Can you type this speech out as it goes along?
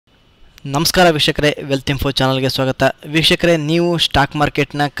ನಮಸ್ಕಾರ ವೀಕ್ಷಕರೇ, wealth info ಚಾನಲ್ಗೆ ಸ್ವಾಗತ. ವೀಕ್ಷಕರೇ, ನೀವು ಸ್ಟಾಕ್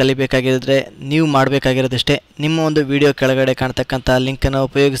ಮಾರ್ಕೆಟ್ನ ಕಲಿಬೇಕಾಗಿದ್ದರೆ ನೀವು ಮಾಡಬೇಕಾಗಿರೋದಷ್ಟೇ, ನಿಮ್ಮ ಒಂದು ವಿಡಿಯೋ ಕೆಳಗಡೆ ಕಾಣ್ತಕ್ಕಂಥ ಲಿಂಕನ್ನು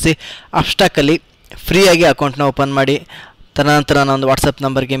ಉಪಯೋಗಿಸಿ ಅಪ್ಸ್ಟಾಕಲ್ಲಿ ಫ್ರೀಯಾಗಿ ಅಕೌಂಟ್ನ ಓಪನ್ ಮಾಡಿ. ತದನಂತರ ನಾನು ಒಂದು ವಾಟ್ಸಪ್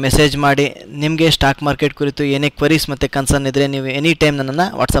ನಂಬರ್ಗೆ ಮೆಸೇಜ್ ಮಾಡಿ. ನಿಮಗೆ ಸ್ಟಾಕ್ ಮಾರ್ಕೆಟ್ ಕುರಿತು ಏನೇ ಕ್ವರೀಸ್ ಮತ್ತು ಕನ್ಸರ್ನ್ ಇದ್ದರೆ ನೀವು ಎನಿ ಟೈಮ್ ನನ್ನನ್ನು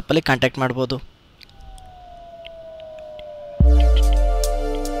ವಾಟ್ಸಪ್ಪಲ್ಲಿ ಕಾಂಟ್ಯಾಕ್ಟ್ ಮಾಡ್ಬೋದು.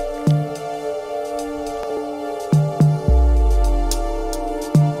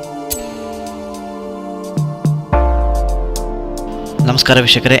 ನಮಸ್ಕಾರ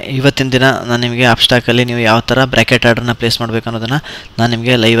ವೀಕ್ಷಕರೇ, ಇವತ್ತಿನ ದಿನ ನಾನು ನಿಮಗೆ ಅಪ್ಸ್ಟಾಕಲ್ಲಿ ನೀವು ಯಾವ ಥರ ಬ್ರ್ಯಾಕೆಟ್ ಆರ್ಡರ್ನ ಪ್ಲೇಸ್ ಮಾಡಬೇಕು ಅನ್ನೋದನ್ನು ನಾನು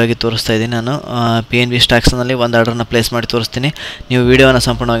ನಿಮಗೆ ಲೈವ್ ಆಗಿ ತೋರಿಸ್ತಾ ಇದ್ದೀನಿ. ನಾನು PNB ಸ್ಟಾಕ್ಸ್ನಲ್ಲಿ ಒಂದು ಆರ್ಡರ್ನ ಪ್ಲೇಸ್ ಮಾಡಿ ತೋರಿಸ್ತೀನಿ. ನೀವು ವಿಡಿಯೋನ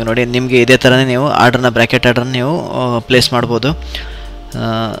ಸಂಪೂರ್ಣವಾಗಿ ನೋಡಿ. ನಿಮಗೆ ಇದೇ ಥರನೇ ನೀವು ಬ್ರ್ಯಾಕೆಟ್ ಆರ್ಡರ್ನ ನೀವು ಪ್ಲೇಸ್ ಮಾಡ್ಬೋದು.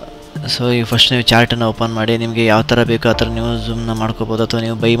 ಸೊ ಈ ಫಸ್ಟ್ ನೀವು ಚಾರ್ಟನ್ನು ಓಪನ್ ಮಾಡಿ, ನಿಮಗೆ ಯಾವ ಥರ ಬೇಕೋ ಆ ಥರ ನೀವು ಝೂಮ್ನ ಮಾಡ್ಕೋಬೋದು. ಅಥವಾ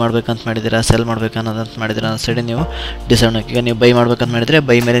ನೀವು ಬೈ ಮಾಡ್ಬೇಕಂತ ಮಾಡಿದ್ದೀರಾ, ಸೆಲ್ ಮಾಡ್ಬೇಕನ್ನೋದಂತ ಮಾಡಿದ್ದೀರಾ, ಆ ಸೈಡ್ ನೀವು ಡಿಸೈಡ್ ಹಾಕಿ. ಈಗ ನೀವು ಬೈ ಮಾಡ್ಬೇಕಂತ ಮಾಡಿದರೆ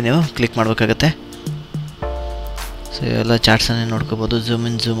ಬೈ ಮೇಲೆ ನೀವು ಕ್ಲಿಕ್ ಮಾಡಬೇಕಾಗತ್ತೆ. ಸೊ ಎಲ್ಲ ಚಾರ್ಟ್ಸನ್ನೇ ನೋಡ್ಕೋಬೋದು, ಝೂಮ್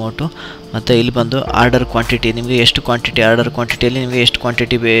ಇನ್ ಝೂಮ್ ಔಟು. ಮತ್ತು ಇಲ್ಲಿ ಬಂದು ಆರ್ಡರ್ ಕ್ವಾಂಟಿಟಿ, ನಿಮಗೆ ಎಷ್ಟು ಕ್ವಾಂಟಿಟಿ, ಆರ್ಡರ್ ಕ್ವಾಂಟಿಟಿಯಲ್ಲಿ ನಿಮಗೆ ಎಷ್ಟು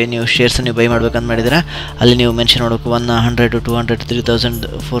ಕ್ವಾಂಟಿಟಿ ನೀವು ಶೇರ್ಸ್ ನೀವು ಬೈ ಮಾಡ್ಬೇಕಂತ ಮಾಡಿದರೆ ಅಲ್ಲಿ ನೀವು ಮೆನ್ಷನ್ ಮಾಡಬೇಕು. 100, 200, 3000,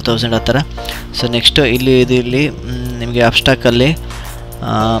 4000 ಆ ಥರ. ಸೊ ನೆಕ್ಸ್ಟು ಇಲ್ಲಿ ನಿಮಗೆ ಅಪ್ಸ್ಟಾಕಲ್ಲಿ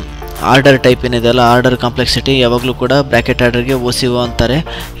ಆರ್ಡರ್ ಟೈಪ್ ಏನಿದೆ ಅಲ್ಲ, ಆರ್ಡರ್ ಕಾಂಪ್ಲೆಕ್ಸಿಟಿ ಯಾವಾಗಲೂ ಕೂಡ ಬ್ರ್ಯಾಕೆಟ್ ಆರ್ಡರ್ಗೆ OCO ಅಂತಾರೆ.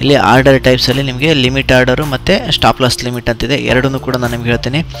 ಇಲ್ಲಿ ಆರ್ಡರ್ ಟೈಪ್ಸಲ್ಲಿ ನಿಮಗೆ ಲಿಮಿಟ್ ಆರ್ಡರು ಮತ್ತು ಸ್ಟಾಪ್ ಲಾಸ್ ಲಿಮಿಟ್ ಅಂತಿದೆ, ಎರಡನ್ನೂ ಕೂಡ ನಾನು ನಿಮ್ಗೆ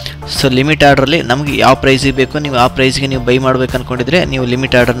ಹೇಳ್ತೀನಿ. ಸೊ ಲಿಮಿಟ್ ಆರ್ಡ್ರಲ್ಲಿ ನಮಗೆ ಯಾವ ಪ್ರೈಸಿಗೆ ಬೇಕು, ನೀವು ಆ ಪ್ರೈಸ್ಗೆ ನೀವು ಬೈ ಮಾಡ್ಬೇಕು ಅಂದ್ಕೊಂಡಿದ್ರೆ ನೀವು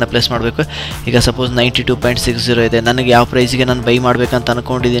ಲಿಮಿಟ್ ಆರ್ಡರ್ನ ಪ್ಲೇಸ್ ಮಾಡಬೇಕು. ಈಗ ಸಪೋಸ್ 92.60 ಇದೆ, ನನಗೆ ಯಾವ ಪ್ರೈಸಿಗೆ ನಾನು ಬೈ ಮಾಡಬೇಕಂತ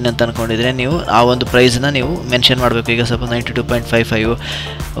ಅಂದ್ಕೊಂಡಿದ್ರೆ ನೀವು ಆ ಒಂದು ಪ್ರೈಸನ್ನ ನೀವು ಮೆನ್ಷನ್ ಮಾಡಬೇಕು. ಈಗ ಸಪೋಸ್ 92.55.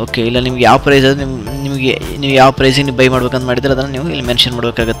 ಓಕೆ, ಇಲ್ಲ ನಿಮ್ಗೆ ಯಾವ ಪ್ರೈಸ್ ಅದು ನೀವು ಯಾವ ಪ್ರೈಸಿಗೆ ನೀವು ಬೈ ಮಾಡ್ಬೇಕಂತ ಮಾಡಿದರೆ ಅದನ್ನು ನೀವು ಇಲ್ಲಿ ಮೆನ್ಷನ್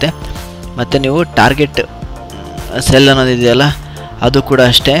ಮಾಡಬೇಕಾಗತ್ತೆ. ಮತ್ತು ನೀವು ಟಾರ್ಗೆಟ್ ಸೆಲ್ ಅನ್ನೋದಿದೆಯಲ್ಲ, ಅದು ಕೂಡ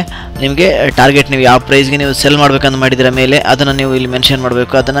ಅಷ್ಟೇ. ನಿಮಗೆ ಟಾರ್ಗೆಟ್ ನೀವು ಯಾವ ಪ್ರೈಸ್ಗೆ ನೀವು ಸೆಲ್ ಮಾಡ್ಬೇಕಂತ ಮಾಡಿದಿರ ಮೇಲೆ ಅದನ್ನು ನೀವು ಇಲ್ಲಿ ಮೆನ್ಷನ್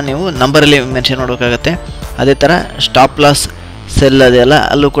ಮಾಡಬೇಕು, ಅದನ್ನು ನೀವು ನಂಬರಲ್ಲಿ ಮೆನ್ಷನ್ ಮಾಡಬೇಕಾಗತ್ತೆ. ಅದೇ ಥರ ಸ್ಟಾಪ್ ಲಾಸ್ ಸೆಲ್ ಅದೆಯಲ್ಲ,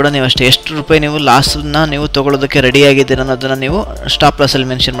 ಅಲ್ಲೂ ಕೂಡ ನೀವು ಅಷ್ಟೇ ಎಷ್ಟು ರೂಪಾಯಿ ನೀವು ಲಾಸನ್ನ ನೀವು ತೊಗೊಳೋದಕ್ಕೆ ರೆಡಿಯಾಗಿದ್ದೀರ ಅನ್ನೋದನ್ನು ನೀವು ಸ್ಟಾಪ್ ಲಾಸಲ್ಲಿ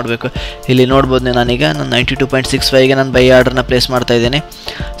ಮೆನ್ಷನ್ ಮಾಡಬೇಕು. ಇಲ್ಲಿ ನೋಡ್ಬೋದು, ನಾನೀಗ 92.65ಗೆ ನಾನು ಬೈ ಆರ್ಡರ್ನ ಪ್ಲೇಸ್ ಮಾಡ್ತಾ ಇದ್ದೀನಿ.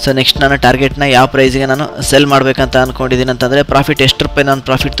 ಸೊ ನೆಕ್ಸ್ಟ್ ನಾನು ಟಾರ್ಗೆಟ್ನ ಯಾವ ಪ್ರೈಸಿಗೆ ನಾನು ಸೆಲ್ ಮಾಡಬೇಕಂತ ಅಂದ್ಕೊಂಡಿದ್ದೀನಿ ಅಂತಂದರೆ ಪ್ರಾಫಿಟ್ ಎಷ್ಟು ರೂಪಾಯಿ ನಾನು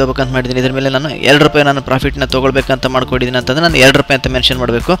ಪ್ರಾಫಿಟ್ ತೊಗೋಬೇಕಂತ ಮಾಡಿದ್ದೀನಿ, ಇದ್ರ ಮೇಲೆ ನಾನು 2 ರೂಪಾಯಿ ನಾನು ಪ್ರಾಫಿಟ್ನ ತೊಗೊಳ್ಬೇಕಂತ ಮಾಡ್ಕೊಂಡಿದ್ದೀನಿ ಅಂತಂದರೆ ನಾನು 2 ರೂಪಾಯಿ ಅಂತ ಮೆನ್ಷನ್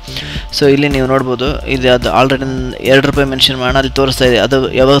ಮಾಡಬೇಕು. ಸೊ ಇಲ್ಲಿ ನೀವು ನೋಡ್ಬೋದು, ಅದು ಆಲ್ರೆಡಿ 2 ರೂಪಾಯಿ ಮೆನ್ಷನ್ ಮಾಡೋಣ ಅಲ್ಲಿ ತೋರಿಸ್ತಾ ಇದೆ. ಅದು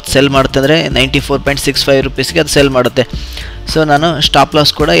ಯಾವಾಗ ಸೆಲ್ ಮಾಡುತ್ತೆ ಅಂದರೆ 94.65 ರೂಪೀಸ್ಗೆ ಅದು ಸೆಲ್ ಮಾಡುತ್ತೆ. ಸೊ ನಾನು ಸ್ಟಾಪ್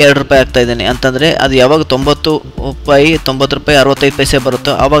ಲಾಸ್ ಕೂಡ 2 ರೂಪಾಯಿ ಆಗ್ತಾಯಿದ್ದೀನಿ ಅಂತಂದರೆ ಅದು ಯಾವಾಗ 90 ರೂಪಾಯಿ 65 ಪೈಸೆ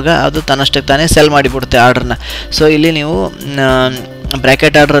ಬರುತ್ತೋ ಆವಾಗ ಅದು ತನ್ನಷ್ಟಕ್ಕೆ ತಾನೇ ಸೆಲ್ ಮಾಡಿಬಿಡುತ್ತೆ ಆರ್ಡ್ರನ್ನ. ಸೊ ಇಲ್ಲಿ ನೀವು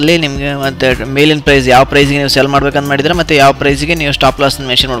ಬ್ರ್ಯಾಕೆಟ್ ಆರ್ಡ್ರಲ್ಲಿ ನಿಮಗೆ ಮತ್ತು ಮೇಲಿನ ಪ್ರೈಸ್ ಯಾವ ಪ್ರೈಸಿಗೆ ನೀವು ಸೆಲ್ ಮಾಡ್ಬೇಕಂತ ಮಾಡಿದರೆ ಮತ್ತು ಯಾವ ಪ್ರೈಸಿಗೆ ನೀವು ಸ್ಟಾಪ್ ಲಾಸ್ನ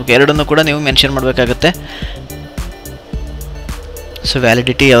ಮೆನ್ಷನ್ ಮಾಡಬೇಕು, ಎರಡನ್ನೂ ಕೂಡ ನೀವು ಮೆನ್ಷನ್ ಮಾಡಬೇಕಾಗುತ್ತೆ. ಸೊ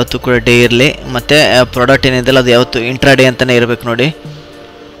ವ್ಯಾಲಿಡಿಟಿ ಯಾವತ್ತೂ ಕೂಡ ಡೇ ಇರಲಿ, ಮತ್ತು ಪ್ರಾಡಕ್ಟ್ ಏನಿದೆಯಲ್ಲ ಅದು ಯಾವತ್ತು ಇಂಟ್ರಾಡೇ ಅಂತಲೇ ಇರಬೇಕು ನೋಡಿ.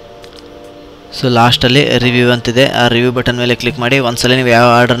 ಸೊ ಲಾಸ್ಟಲ್ಲಿ ರಿವ್ಯೂ ಅಂತಿದೆ, ಆ ರಿವ್ಯೂ ಬಟನ್ ಮೇಲೆ ಕ್ಲಿಕ್ ಮಾಡಿ. ಒಂದ್ಸಲ ನೀವು ಯಾವ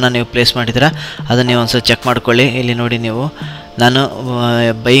ಆರ್ಡರ್ನ ನೀವು ಪ್ಲೇಸ್ ಮಾಡಿದ್ದೀರಾ ಅದನ್ನು ನೀವು ಒಂದ್ಸಲ ಚೆಕ್ ಮಾಡ್ಕೊಳ್ಳಿ. ಇಲ್ಲಿ ನೋಡಿ, ನಾನು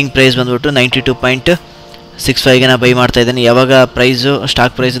ಬೈಯಿಂಗ್ ಪ್ರೈಸ್ ಬಂದ್ಬಿಟ್ಟು 92.65ಗೆ ನಾನು ಬೈ ಮಾಡ್ತಾಯಿದ್ದೀನಿ. ಯಾವಾಗ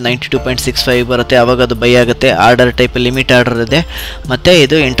ಸ್ಟಾಕ್ ಪ್ರೈಸು 92.65 ಬರುತ್ತೆ ಆವಾಗ ಅದು ಬೈ ಆಗುತ್ತೆ. ಆರ್ಡರ್ ಟೈಪ್ ಲಿಮಿಟ್ ಆರ್ಡರ್ ಇದೆ, ಮತ್ತು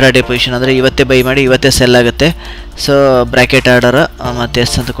ಇದು ಇಂಟ್ರಾಡೇ ಪೊಸಿಷನ್ ಅಂದರೆ ಇವತ್ತೇ ಬೈ ಮಾಡಿ ಇವತ್ತೇ ಸೆಲ್ ಆಗುತ್ತೆ. ಸೊ ಬ್ರ್ಯಾಕೆಟ್ ಆರ್ಡರ್ ಮತ್ತು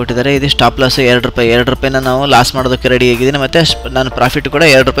ಎಷ್ಟು ಅಂತ ಕೊಟ್ಟಿದ್ದಾರೆ. ಇದು ಸ್ಟಾಪ್ ಲಾಸು 2 ರೂಪಾಯಿನ ನಾವು ಲಾಸ್ ಮಾಡೋದಕ್ಕೆ ರೆಡಿ ಆಗಿದ್ದೀನಿ, ಮತ್ತು ನಾನು ಪ್ರಾಫಿಟ್ ಕೂಡ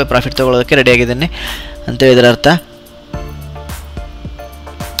 2 ರೂಪಾಯಿ ಪ್ರಾಫಿಟ್ ತೊಗೊಳೋದಕ್ಕೆ ರೆಡಿ ಆಗಿದ್ದೀನಿ ಅಂತ ಇದರ ಅರ್ಥ.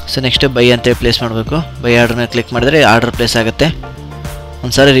 ಸೊ ನೆಕ್ಸ್ಟ್ ಬೈ ಅಂತೇಳಿ ಪ್ಲೇಸ್ ಮಾಡಬೇಕು. ಬೈ ಆರ್ಡರ್ನ ಕ್ಲಿಕ್ ಮಾಡಿದರೆ ಆರ್ಡರ್ ಪ್ಲೇಸ್ ಆಗುತ್ತೆ.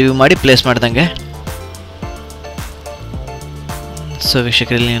 ಒಂದು ಸಾರಿ ರಿವ್ಯೂ ಮಾಡಿ ಪ್ಲೇಸ್ ಮಾಡ್ದಂಗೆ. ಸೊ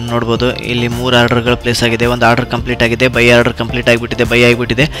ವೀಕ್ಷಕರಲ್ಲಿ ನೀವು ನೋಡ್ಬೋದು, ಇಲ್ಲಿ 3 ಆರ್ಡರ್ಗಳು ಪ್ಲೇಸ್ ಆಗಿದೆ. ಒಂದು ಆರ್ಡರ್ ಕಂಪ್ಲೀಟ್ ಆಗಿದೆ, ಬೈ ಆರ್ಡರ್ ಕಂಪ್ಲೀಟ್ ಆಗಿಬಿಟ್ಟಿದೆ, ಬೈ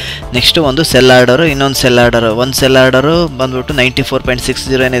ಆಗಿಬಿಟ್ಟಿದೆ. ನೆಕ್ಸ್ಟು ಒಂದು ಸೆಲ್ ಆರ್ಡರು, ಇನ್ನೊಂದು ಸೆಲ್ ಆರ್ಡರು. ಒಂದು ಸೆಲ್ ಆರ್ಡರು ಬಂದುಬಿಟ್ಟು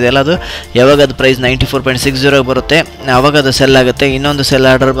 94.60 ಏನಿದೆಯಲ್ಲ, ಅದು ಯಾವಾಗ ಅದು ಪ್ರೈಸ್ 94.60 ಬರುತ್ತೆ ಆವಾಗ ಅದು ಸೆಲ್ ಆಗುತ್ತೆ. ಇನ್ನೊಂದು ಸೆಲ್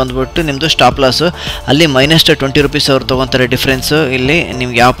ಆರ್ಡರ್ ಬಂದುಬಿಟ್ಟು ನಿಮ್ಮದು ಸ್ಟಾಪ್ ಲಾಸು, ಅಲ್ಲಿ -20 ರೂಪೀಸ್ ಅವ್ರು ತೊಗೊತಾರೆ ಡಿಫ್ರೆನ್ಸು. ಇಲ್ಲಿ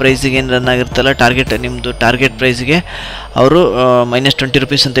ನಿಮ್ಗೆ ಯಾವ ಪ್ರೈಸಿಗೆ ಏನು ರನ್ ಆಗಿರುತ್ತಲ್ಲ ಟಾರ್ಗೆಟ್, ನಿಮ್ಮದು ಟಾರ್ಗೆಟ್ ಪ್ರೈಸಿಗೆ ಅವರು -20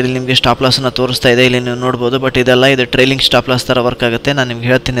 ರೂಪೀಸ್ ಅಂತೇಳಿ ನಿಮಗೆ ಸ್ಟಾಪ್ ಲಾಸನ್ನು ತೋರಿಸ್ತಾ ಇದೆ, ಇಲ್ಲಿ ನೀವು ನೋಡ್ಬೋದು. ಬಟ್ ಇದೆಲ್ಲ ಇದು ಟ್ರೈಲಿಂಗ್ ಸ್ಟಾಪ್ ಲಾಸ್ ಥರ ವರ್ಕ್ ಆಗುತ್ತೆ. ನಾನು ನಿಮ್ಗೆ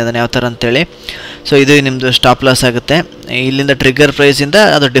ಹೇಳ್ತೀನಿ ಅದನ್ನು ಯಾವ ಥರ ಅಂತೇಳಿ. ಸೊ ಇದು ನಿಮ್ಮದು ಸ್ಟಾಪ್ ಲಾಸ್ ಆಗುತ್ತೆ. ಇಲ್ಲಿಂದ ಟ್ರಿಗ್ಗರ್ ಪ್ರೈಸಿಂದ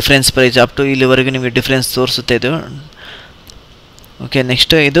ಅದು ಡಿಫ್ರೆನ್ಸ್ ಪ್ರೈಸ್ ಅಪ್ ಟು ಇಲ್ಲಿವರೆಗೂ ನಿಮಗೆ ಡಿಫ್ರೆನ್ಸ್ ತೋರಿಸುತ್ತೆ ಇದು. ಓಕೆ,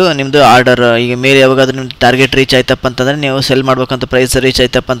 ನೆಕ್ಸ್ಟ್ ಇದು ನಿಮ್ಮದು ಆರ್ಡರ್. ಈಗ ಮೇಲೆ ಯಾವಾಗಾದ್ರೂ ನಿಮ್ಮದು ಟಾರ್ಗೆಟ್ ರೀಚ್ ಆಯ್ತಪ್ಪ ಅಂತಂದರೆ, ನೀವು ಸೆಲ್ ಮಾಡ್ಬೇಕಂತ ಪ್ರೈಸ್ ರೀಚ್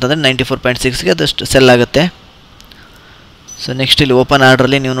ಆಯ್ತಪ್ಪ ಅಂತಂದರೆ 94.6ಗೆ ಅದಷ್ಟು ಸೆಲ್ ಆಗುತ್ತೆ. ಸೊ ನೆಕ್ಸ್ಟ್ ಇಲ್ಲಿ ಓಪನ್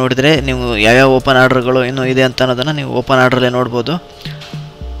ಆರ್ಡ್ರಲ್ಲಿ ನೀವು ನೋಡಿದರೆ, ನೀವು ಯಾವ್ಯಾವ ಓಪನ್ ಆರ್ಡ್ರ್ಗಳು ಇನ್ನೂ ಇದೆ ಅಂತ ಅನ್ನೋದನ್ನು ನೀವು ಓಪನ್ ಆರ್ಡ್ರಲ್ಲೇ ನೋಡ್ಬೋದು.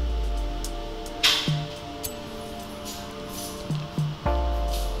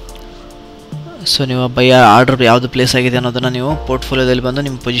 ಸೊ ನೀವು ಬೈ ಆರ್ಡರ್ ಯಾವುದು ಪ್ಲೇಸ್ ಆಗಿದೆ ಅನ್ನೋದನ್ನು ನೀವು ಪೋರ್ಟ್ಫೋಲಿಯೋದಲ್ಲಿ ಬಂದು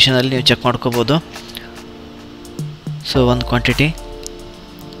ನಿಮ್ಮ ಪೊಸಿಷನಲ್ಲಿ ನೀವು ಚೆಕ್ ಮಾಡ್ಕೋಬೋದು. ಸೊ ಒಂದು ಕ್ವಾಂಟಿಟಿ,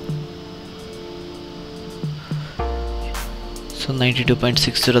 ಸೊ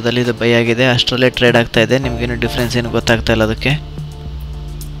 92.60ದಲ್ಲಿ ಇದು ಬೈ ಆಗಿದೆ, ಅಷ್ಟರಲ್ಲೇ ಟ್ರೇಡ್ ಆಗ್ತಾ ಇದೆ. ನಿಮಗೇನು ಡಿಫ್ರೆನ್ಸ್ ಏನು ಗೊತ್ತಾಗ್ತಾ ಇಲ್ಲ ಅದಕ್ಕೆ.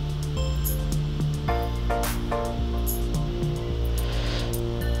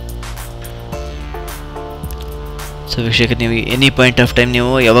 ಸೊ ವೀಕ್ಷಕರೇ, ನೀವು ಎನಿ ಪಾಯಿಂಟ್ ಆಫ್ ಟೈಮ್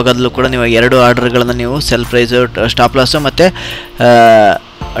ನೀವು ಯಾವಾಗಲೂ ಕೂಡ ನೀವು 2 ಆರ್ಡರ್ಗಳನ್ನು ನೀವು ಸೆಲ್ ಪ್ರೈಸು, ಸ್ಟಾಪ್ ಲಾಸು ಮತ್ತು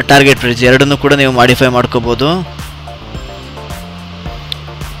ಟಾರ್ಗೆಟ್ ಪ್ರೈಸ್ ಎರಡನ್ನೂ ಕೂಡ ನೀವು ಮಾಡಿಫೈ ಮಾಡ್ಕೋಬೋದು.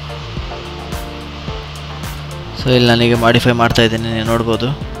 ಸೊ ಇಲ್ಲಿ ನನಗೆ ಮಾಡಿಫೈ ಮಾಡ್ತಾ ಇದ್ದೀನಿ, ನೀವು ನೋಡ್ಬೋದು.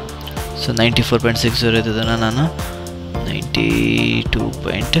 ಸೊ 94.60 ಇದ್ದದನ್ನು ನಾನು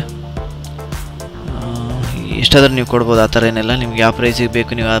 92. ಎಷ್ಟಾದರೂ ನೀವು ಕೊಡ್ಬೋದು, ಆ ಥರ ಏನಿಲ್ಲ. ನಿಮ್ಗೆ ಯಾವ ಪ್ರೈಸಿಗೆ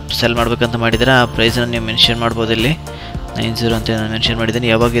ಬೇಕು ನೀವು ಸೆಲ್ ಮಾಡಬೇಕಂತ ಮಾಡಿದರೆ ಆ ಪ್ರೈಸನ್ನು ನೀವು ಮೆನ್ಷನ್ ಮಾಡ್ಬೋದು. ಇಲ್ಲಿ 90 ಅಂತ ನಾನು ಮೆನ್ಷನ್ ಮಾಡಿದ್ದೀನಿ.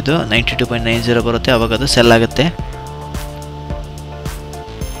 ಯಾವಾಗ ಇದು 92.90 ಬರುತ್ತೆ ಆವಾಗ ಅದು ಸೆಲ್ ಆಗುತ್ತೆ.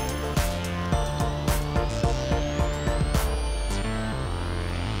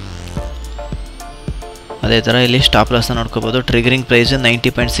 ಅದೇ ಥರ ಇಲ್ಲಿ ಸ್ಟಾಪ್ ಲಾಸ್ನ ನೋಡ್ಕೋಬೋದು. ಟ್ರಿಗರಿಂಗ್ ಪ್ರೈಸು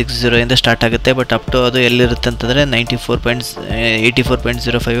 90.60 ಇಂದ ಸ್ಟಾರ್ಟ್ ಆಗುತ್ತೆ, ಬಟ್ ಅಪ್ ಟು ಅದು ಎಲ್ಲಿರುತ್ತೆ ಅಂತಂದರೆ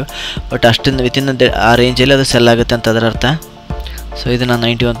 84.05. ಬಟ್ ಅಷ್ಟಿಂದ ವಿತಿನ್ ಆ ರೇಂಜಲ್ಲಿ ಅದು ಸೆಲ್ ಆಗುತ್ತೆ ಅಂತ ಅದರ ಅರ್ಥ. ಸೊ ಇದು ನಾನು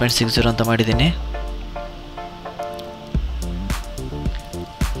 91.60 ಅಂತ ಮಾಡಿದ್ದೀನಿ.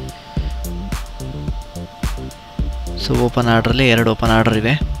 ಸೊ ಓಪನ್ ಆರ್ಡ್ರಲ್ಲಿ 2 ಓಪನ್ ಆರ್ಡರ್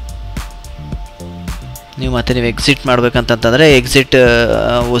ಇವೆ. ನೀವು exit ಮಾಡಬೇಕಂತಂದರೆ exit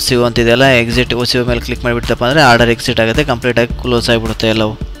OCO ಅಂತಿದೆಯಲ್ಲ, exit OCO ಮೇಲೆ ಕ್ಲಿಕ್ ಮಾಡಿಬಿಡ್ತಪ್ಪ ಅಂದರೆ ಆರ್ಡರ್ ಎಕ್ಸಿಟ್ ಆಗುತ್ತೆ, ಕಂಪ್ಲೀಟಾಗಿ ಕ್ಲೋಸ್ ಆಗಿಬಿಡುತ್ತೆ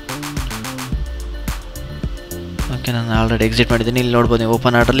ಎಲ್ಲವು. ಓಕೆ, ನಾನು ಆಲ್ರೆಡಿ ಎಕ್ಸಿಟ್ ಮಾಡಿದ್ದೀನಿ. ಇಲ್ಲಿ ನೋಡ್ಬೋದು ನೀವು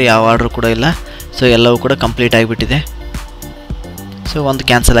ಓಪನ್ ಆರ್ಡ್ರಲ್ಲಿ ಯಾವ ಆರ್ಡ್ರ್ ಕೂಡ ಇಲ್ಲ. ಸೊ ಎಲ್ಲವೂ ಕೂಡ ಕಂಪ್ಲೀಟ್ ಆಗಿಬಿಟ್ಟಿದೆ. ಸೊ ಒಂದು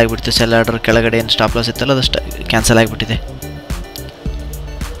ಕ್ಯಾನ್ಸಲ್ ಆಗಿಬಿಡ್ತು, ಸೆಲ್ ಆರ್ಡರ್ ಕೆಳಗಡೆ ಏನು ಸ್ಟಾಪ್ ಲಾಸ್ ಇತ್ತಲ್ಲ ಅದು ಕ್ಯಾನ್ಸಲ್ ಆಗಿಬಿಟ್ಟಿದೆ.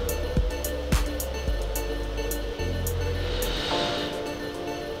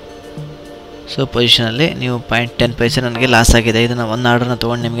 ಸೊ ಪೊಸಿಷನಲ್ಲಿ ನೀವು 0.10 ಪೈಸೆ ನನಗೆ ಲಾಸ್ ಆಗಿದೆ. ಇದನ್ನು ಒಂದು ಆರ್ಡ್ರನ್ನ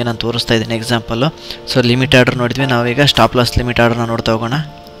ತೊಗೊಂಡು ನಿಮಗೆ ನಾನು ತೋರಿಸ್ತಾ ಇದ್ದೀನಿ ಎಕ್ಸಾಂಪಲ್ಲು. ಸೊ ಲಿಮಿಟ್ ಆರ್ಡರ್ ನೋಡಿದ್ವಿ, ನಾವೀಗ ಸ್ಟಾಪ್ ಲಾಸ್ ಲಿಮಿಟ್ ಆರ್ಡ್ರನ್ನ ನೋಡ್ತಾ ಹೋಗೋಣ.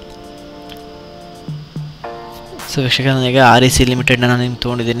 ಸೊ ವೀಕ್ಷಕರೇ, ನಾನೀಗ REC ಲಿಮಿಟೆಡ್ನ ನಾನು ನಿಮ್ಗೆ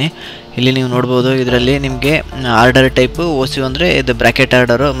ತೊಗೊಂಡಿದ್ದೀನಿ. ಇಲ್ಲಿ ನೀವು ನೋಡ್ಬೋದು, ಇದರಲ್ಲಿ ನಿಮಗೆ ಆರ್ಡರ್ ಟೈಪು OCO ಅಂದರೆ ಇದು ಬ್ರ್ಯಾಕೆಟ್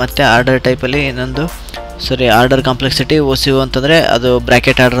ಆರ್ಡರು, ಮತ್ತು ಆರ್ಡರ್ ಟೈಪಲ್ಲಿ ಇನ್ನೊಂದು ಆರ್ಡರ್ ಕಾಂಪ್ಲೆಕ್ಸಿಟಿ OCO ಅಂತಂದರೆ ಅದು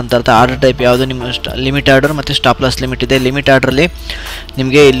ಬ್ರ್ಯಾಕೆಟ್ ಆರ್ಡರ್ ಅಂತ ಅರ್ಥ. ಆರ್ಡರ್ ಟೈಪ್ ಯಾವುದು ನಿಮ್ಮ ಲಿಮಿಟ್ ಆರ್ಡರ್ ಮತ್ತು ಸ್ಟಾಪ್ ಲಾಸ್ ಲಿಮಿಟ್ ಇದೆ. ಲಿಮಿಟ್ ಆರ್ಡ್ರಲ್ಲಿ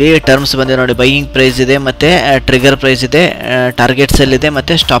ನಿಮಗೆ ಇಲ್ಲಿ ಟರ್ಮ್ಸ್ ಬಂದಿದೆ ನೋಡಿ, ಬೈಯಿಂಗ್ ಪ್ರೈಸ್ ಇದೆ, ಮತ್ತು ಟ್ರಿಗರ್ ಪ್ರೈಸ್ ಇದೆ, ಟಾರ್ಗೆಟ್ ಸೆಲ್ ಇದೆ,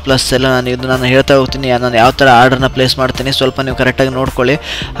 ಮತ್ತು ಸ್ಟಾಪ್ ಲಾಸ್ ಸೆಲ್. ನಾನು ಹೇಳ್ತಾ ಹೋಗ್ತೀನಿ ನಾನು ಯಾವ ಥರ ಆರ್ಡರ್ನ ಪ್ಲೇಸ್ ಮಾಡ್ತೀನಿ, ಸ್ವಲ್ಪ ನೀವು ಕರೆಕ್ಟಾಗಿ ನೋಡ್ಕೊಳ್ಳಿ.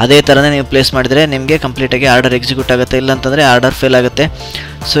 ಅದೇ ಥರನೇ ನೀವು ಪ್ಲೇಸ್ ಮಾಡಿದರೆ ನಿಮಗೆ ಕಂಪ್ಲೀಟಾಗಿ ಆರ್ಡರ್ ಎಕ್ಸಿಕ್ಯೂಟ್ ಆಗುತ್ತೆ, ಇಲ್ಲಾಂತಂದರೆ ಆರ್ಡರ್ ಫೇಲ್ ಆಗುತ್ತೆ.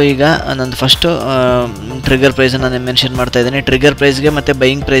 ಸೊ ಈಗ ನಂದು ಫಸ್ಟು ಟ್ರಿಗರ್ ಪ್ರೈಸನ್ನು ನಾನು ಮೆನ್ಷನ್ ಮಾಡ್ತಾ ಇದ್ದೀನಿ. ಟ್ರಿಗರ್ ಪ್ರೈಸ್ಗೆ ಮತ್ತು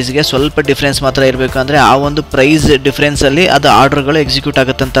ಬೈಯಿಂಗ್ ಪ್ರೈಸ್ಗೆ ಸ್ವಲ್ಪ ಡಿಫ್ರೆನ್ಸ್ ಮಾತ್ರ ಇರಬೇಕು, ಅಂದರೆ ಆ ಒಂದು ಪ್ರೈಸ್ ಡಿಫ್ರೆನ್ಸಲ್ಲಿ ಅದು ಆರ್ಡರ್ಗಳು ಎಕ್ಸಿಕ್ಯೂಟ್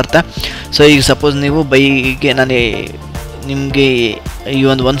ಆಗುತ್ತೆ ಅಂತ ಅರ್ಥ. ಸೊ ಈಗ ಸಪೋಸ್ ನೀವು ಬೈಗೆ ನಾನು ನಿಮಗೆ ಈ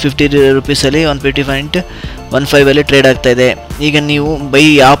ಒಂದು 150 ರೂಪೀಸಲ್ಲಿ 150.15 ಟ್ರೇಡ್ ಆಗ್ತಾಯಿದೆ. ಈಗ ನೀವು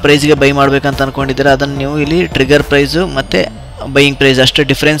ಯಾವ ಪ್ರೈಸ್ಗೆ ಬೈ ಮಾಡಬೇಕಂತ ಅಂದ್ಕೊಂಡಿದ್ದೀರಾ ಅದನ್ನು ನೀವು ಇಲ್ಲಿ ಟ್ರಿಗರ್ ಪ್ರೈಸು ಮತ್ತು ಬೈಯಿಂಗ್ ಪ್ರೈಸ್ ಅಷ್ಟು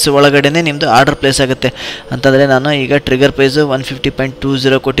ಡಿಫ್ರೆನ್ಸ್ ಒಳಗಡೆ ನಿಮ್ಮದು ಆರ್ಡರ್ ಪ್ಲೇಸ್ ಆಗುತ್ತೆ. ಅಂತಂದರೆ ನಾನು ಈಗ ಟ್ರಿಗರ್ ಪ್ರೈಸು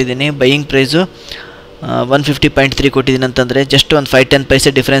 150.20 ಕೊಟ್ಟಿದ್ದೀನಿ, ಬೈಯಿಂಗ್ ಪ್ರೈಸು 150.3 ಕೊಟ್ಟಿದ್ದೀನಿ. ಅಂತಂದರೆ ಜಸ್ಟ್ ಒಂದು 5-10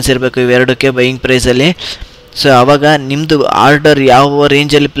 ಪೈಸೆ ಡಿಫ್ರೆನ್ಸ್ ಇರಬೇಕು ಇವೆರಡಕ್ಕೆ ಬೈಯಿಂಗ್ ಪ್ರೈಸಲ್ಲಿ. ಸೊ ಆವಾಗ ನಿಮ್ಮದು ಆರ್ಡರ್ ಯಾವ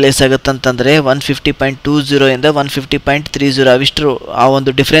ರೇಂಜಲ್ಲಿ ಪ್ಲೇಸ್ ಆಗುತ್ತೆ ಅಂತಂದರೆ 150.20 ಇಂದ 150.30 ಅವಿಷ್ಟು ಆ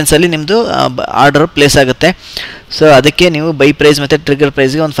ಒಂದು ಡಿಫ್ರೆನ್ಸಲ್ಲಿ ನಿಮ್ಮದು ಆರ್ಡರ್ ಪ್ಲೇಸ್ ಆಗುತ್ತೆ. ಸೊ ಅದಕ್ಕೆ ನೀವು ಬೈ ಪ್ರೈಸ್ ಮತ್ತು ಟ್ರಿಗರ್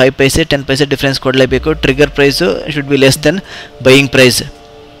ಪ್ರೈಸ್ಗೆ ಒಂದು 5 ಪೈಸೆ 10 ಪೈಸೆ ಡಿಫ್ರೆನ್ಸ್ ಕೊಡಲೇಬೇಕು. Trigger price should be less than buying price,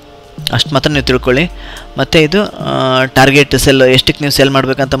 ಅಷ್ಟು ಮಾತ್ರ ನೀವು ತಿಳ್ಕೊಳ್ಳಿ. ಮತ್ತು ಇದು ಟಾರ್ಗೆಟ್ ಸೆಲ್, ಎಷ್ಟಕ್ಕೆ ನೀವು ಸೆಲ್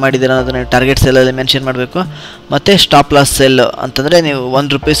ಮಾಡಬೇಕಂತ ಮಾಡಿದ್ದೀರ ಅದನ್ನು ಟಾರ್ಗೆಟ್ ಸೆಲ್ಲಲ್ಲಿ ಮೆನ್ಷನ್ ಮಾಡಬೇಕು. ಮತ್ತು ಸ್ಟಾಪ್ ಲಾಸ್ ಸೆಲ್ ಅಂತಂದರೆ ನೀವು 1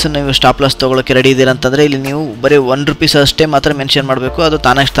 ರೂಪೀಸ್ ನೀವು ಸ್ಟಾಪ್ ಲಾಸ್ ತೊಗೊಳಕ್ಕೆ ರೆಡಿ ಇದ್ದೀರ ಅಂತಂದರೆ ಇಲ್ಲಿ ನೀವು ಬರೀ 1 ರೂಪೀಸ್ ಅಷ್ಟೇ ಮಾತ್ರ ಮೆನ್ಷನ್ ಮಾಡಬೇಕು, ಅದು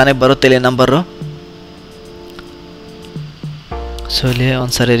ತಾನೇ ಬರುತ್ತೆ ಇಲ್ಲಿ ನಂಬರು. ಸೊ ಇಲ್ಲಿ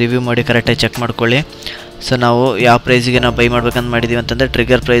ಒಂದು ಸಾರಿ ರಿವ್ಯೂ ಮಾಡಿ ಕರೆಕ್ಟಾಗಿ ಚೆಕ್ ಮಾಡ್ಕೊಳ್ಳಿ. ಸೊ ನಾವು ಯಾವ ಪ್ರೈಸಿಗೆ ನಾವು ಬೈ ಮಾಡ್ಬೇಕಂತ ಮಾಡಿದ್ದೀವಿ ಅಂತಂದರೆ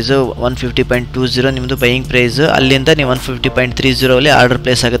ಟ್ರಿಗರ್ ಪ್ರೈಸು 150.20 ನಿಮ್ಮದು ಬೈಯಿಂಗ್ ಪ್ರೈಸು, ಅಲ್ಲಿಂದ ನೀವು 150.30 ಅಲ್ಲಿ ಆರ್ಡರ್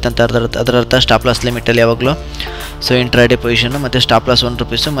ಪ್ಲೇಸ್ ಆಗುತ್ತೆ ಅಂತ ಅದರ ಅರ್ಥ ಸ್ಟಾಪ್ ಲಾಸ್ ಲಿಮಿಟಲ್ಲಿ ಯಾವಾಗಲೂ. ಸೊ ಇಂಟ್ರಾಡೇ ಪೊಸಿಷನ್ನು ಮತ್ತು ಸ್ಟಾಪ್ ಲಾಸ್ 1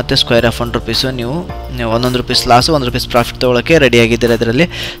 ರೂಪೀಸು ಮತ್ತು ಸ್ಕ್ವೇರ್ ಆಫ್ 1 ರೂಪೀಸು ನೀವು 1 ರೂಪೀಸ್ ಲಾಸು 1 ರೂಪೀಸ್ ಪ್ರಾಫಿಟ್ ತೊಗೊಳಕ್ಕೆ ರೆಡಿ ಆಗಿದ್ದೀರ ಅದರಲ್ಲಿ.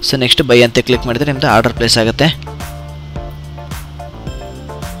 ಸೊ ನೆಕ್ಸ್ಟ್ ಬೈ ಅಂತ ಕ್ಲಿಕ್ ಮಾಡಿದರೆ ನಿಮ್ಮದು ಆರ್ಡರ್ ಪ್ಲೇಸ್ ಆಗುತ್ತೆ.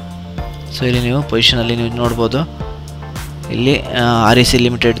 ಸೊ ಇಲ್ಲಿ ನೀವು ಪೊಸಿಷನಲ್ಲಿ ನೀವು ನೋಡ್ಬೋದು, ಇಲ್ಲಿ REC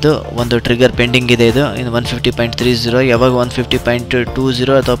ಲಿಮಿಟೆಡ್ದು ಒಂದು ಟ್ರಿಗರ್ ಪೆಂಡಿಂಗ್ ಇದೆ. ಇದು 150.30 ಯಾವಾಗ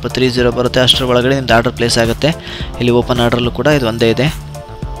 150.20 ಅಥವಾ 30 ಬರುತ್ತೆ ಅಷ್ಟರ ಒಳಗಡೆ ನಿಮ್ದು ಆರ್ಡರ್ ಪ್ಲೇಸ್ ಆಗುತ್ತೆ. ಇಲ್ಲಿ ಓಪನ್ ಆರ್ಡ್ರಲ್ಲೂ ಕೂಡ ಇದು ಒಂದೇ ಇದೆ.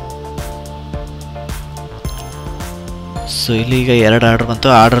 ಸೊ ಇಲ್ಲಿ ಈಗ 2 ಆರ್ಡರ್ ಬಂತು,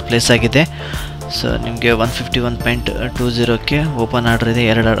 ಆರ್ಡರ್ ಪ್ಲೇಸ್ ಆಗಿದೆ. ಸೊ ನಿಮಗೆ 151.20ಕ್ಕೆ ಓಪನ್ ಆರ್ಡರ್ ಇದೆ,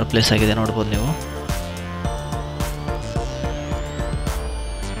 2 ಆರ್ಡರ್ ಪ್ಲೇಸ್ ಆಗಿದೆ ನೋಡ್ಬೋದು ನೀವು.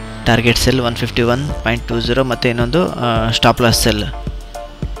 ಟಾರ್ಗೆಟ್ ಸೆಲ್ 151.20 ಮತ್ತು ಇನ್ನೊಂದು ಸ್ಟಾಪ್ ಲಾಸ್ ಸೆಲ್.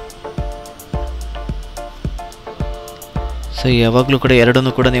 ಸೊ ಯಾವಾಗಲೂ ಕೂಡ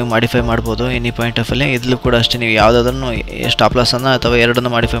ಎರಡನ್ನೂ ಕೂಡ ನೀವು ಮಾಡಿಫೈ ಮಾಡ್ಬೋದು ಎನಿ ಪಾಯಿಂಟ್ ಆಫ್ ಅಲ್ಲಿ. ಇದರಲ್ಲೂ ಕೂಡ ಅಷ್ಟೇ ನೀವು ಯಾವುದಾದ್ರೂ ಸ್ಟಾಪ್ ಲಾಸನ್ನು ಅಥವಾ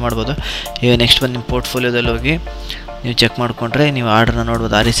ಎರಡನ್ನು ಮಾಡಿಫೈ ಮಾಡ್ಬೋದು. ಈಗ ನೆಕ್ಸ್ಟ್ ಬಂದು ನಿಮ್ಮ ಪೋರ್ಟ್ಫೋಲಿಯೋದಲ್ಲಿ ಹೋಗಿ ನೀವು ಚೆಕ್ ಮಾಡಿಕೊಂಡ್ರೆ ನೀವು ಆರ್ಡ್ರನ್ನ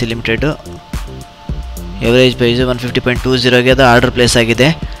ನೋಡ್ಬೋದು. REC ಲಿಮಿಟೆಡು ಎವರೇಜ್ ಪ್ರೈಸು 150.20ಗೆ ಅದು ಆರ್ಡರ್ ಪ್ಲೇಸ್ ಆಗಿದೆ.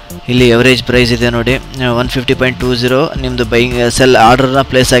 ಇಲ್ಲಿ ಎವರೇಜ್ ಪ್ರೈಸ್ ಇದೆ ನೋಡಿ 150.20 ನಿಮ್ಮದು ಬೈಯಿಂಗ್ ಸೆಲ್ ಆರ್ಡ್ರನ್ನ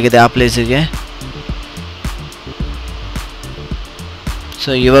ಪ್ಲೇಸ್ ಆಗಿದೆ ಆ ಪ್ಲೇಸಿಗೆ.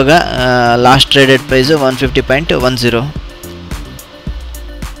 ಸೊ ಇವಾಗ ಲಾಸ್ಟ್ ಟ್ರೇಡೆಡ್ ಪ್ರೈಸು 150.10.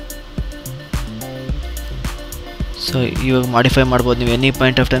 ಸೊ ಇವಾಗ ಮಾಡಿಫೈ ಮಾಡ್ಬೋದು ನೀವು ಎನಿ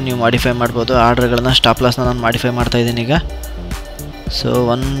ಪಾಯಿಂಟ್ ಆಫ್ ಟೈಮ್ ನೀವು ಮಾಡಿಫೈ ಮಾಡ್ಬೋದು ಆರ್ಡರ್ಗಳನ್ನ. ಸ್ಟಾಪ್ ಲಾಸ್ನ ನಾನು ಮಾಡಿಫೈ ಮಾಡ್ತಾಯಿದ್ದೀನಿ ಈಗ. ಸೊ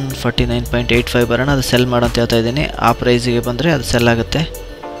 149.85 ಬರೋಣ, ಅದು ಸೆಲ್ ಮಾಡೋಂತ ಹೇಳ್ತಾ ಇದ್ದೀನಿ. ಆ ಪ್ರೈಸಿಗೆ ಬಂದರೆ ಅದು ಸೆಲ್ ಆಗುತ್ತೆ.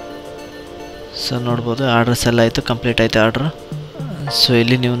 ಸೊ ನೋಡ್ಬೋದು ಆರ್ಡ್ರ್ ಸೆಲ್ ಆಯಿತು, ಕಂಪ್ಲೀಟ್ ಆಯಿತು ಆರ್ಡ್ರ್. ಸೊ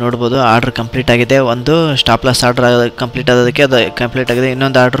ಇಲ್ಲಿ ನೀವು ನೋಡ್ಬೋದು ಆರ್ಡ್ರ್ ಕಂಪ್ಲೀಟ್ ಆಗಿದೆ. ಒಂದು ಸ್ಟಾಪ್ ಲಾಸ್ ಆರ್ಡ್ರ್ ಕಂಪ್ಲೀಟ್ ಆಗೋದಕ್ಕೆ ಅದು ಕಂಪ್ಲೀಟ್ ಆಗಿದೆ.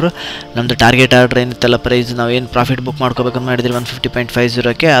 ಇನ್ನೊಂದು ಆರ್ಡ್ರು ನಮ್ಮದು ಟಾರ್ಗೆಟ್ ಆರ್ಡ್ರ್ ಏನಿತ್ತಲ್ಲ ಪ್ರೈಸ್ ನಾವು ಏನು ಪ್ರಾಫಿಟ್ ಬುಕ್ ಮಾಡ್ಕೋಬೇಕಂತ ಮಾಡಿದ್ರಿ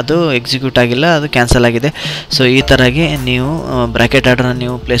 150.50ಕ್ಕೆ ಅದು ಎಕ್ಸಿಕ್ಯೂಟ್ ಆಗಿಲ್ಲ, ಅದು ಕ್ಯಾನ್ಸಲ್ ಆಗಿದೆ. ಸೊ ಈ ಥರಾಗಿ ನೀವು ಬ್ರ್ಯಾಕೆಟ್ ಆರ್ಡ್ರನ್ನ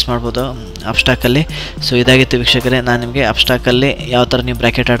ನೀವು ಪ್ಲೇಸ್ ಮಾಡ್ಬೋದು ಅಪ್ಸ್ಟಾಕಲ್ಲಿ. ಸೊ ಇದಾಗಿತ್ತು ವೀಕ್ಷಕರೇ, ನಾನು ನಿಮಗೆ ಅಪ್ಸ್ಟಾಕಲ್ಲಿ ಯಾವ ಥರ ನೀವು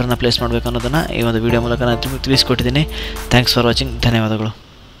ಬ್ರ್ಯಾಕೆಟ್ ಆರ್ಡ್ರನ್ನ ಪ್ಲೇಸ್ ಮಾಡಬೇಕು ಅನ್ನೋದನ್ನು ಈ ಒಂದು ವಿಡಿಯೋ ಮೂಲಕ ನಾನು ತಿಳಿಸ್ಕೊಟ್ಟಿದ್ದೀನಿ. ಥ್ಯಾಂಕ್ಸ್ ಫಾರ್ ವಾಚಿಂಗ್, ಧನ್ಯವಾದಗಳು.